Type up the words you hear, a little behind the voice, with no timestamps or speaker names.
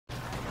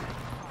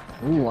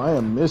Ooh, I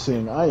am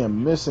missing. I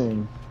am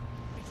missing.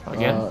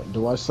 Again?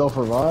 Do I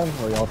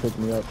self-revive or y'all pick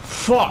me up?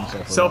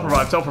 Fuck!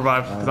 Self-revive,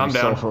 because I'm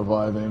down.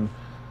 Self-reviving.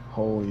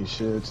 Holy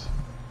shit.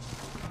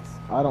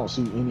 I don't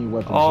see any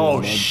weapons Oh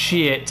here,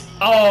 shit!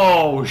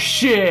 Oh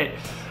shit!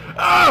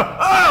 Oh!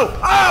 Oh!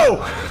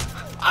 Oh!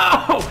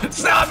 Oh!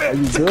 Stop it! Are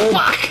you good?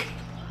 Fuck!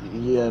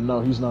 Yeah,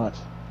 no, he's not.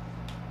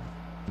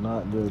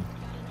 Not good.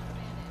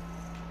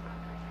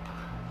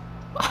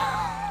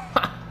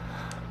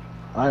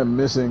 I am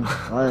missing.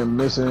 I am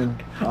missing.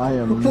 I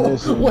am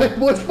missing.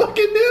 What's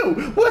fucking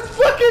new? What's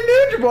fucking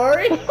new,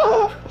 Jabari?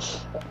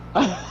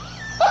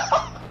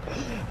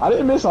 I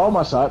didn't miss all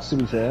my shots, to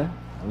be fair.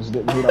 I just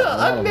didn't hit up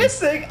I'm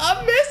missing.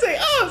 I'm missing.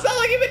 Oh, it's not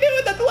like you've been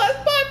doing that the last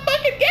 5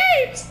 fucking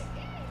games.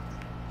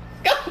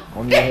 God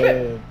on your damn it.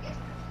 head.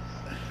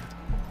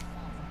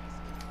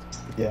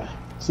 Yeah.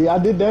 See, I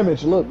did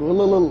damage. Look,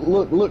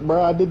 look,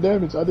 bro. I did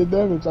damage. I did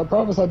damage. I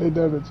promise I did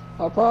damage.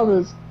 I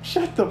promise.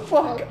 Shut the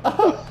fuck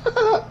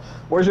up.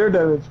 Where's your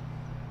damage?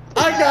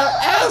 I got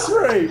ass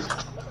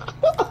raped.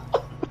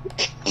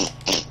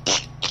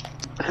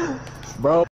 Bro.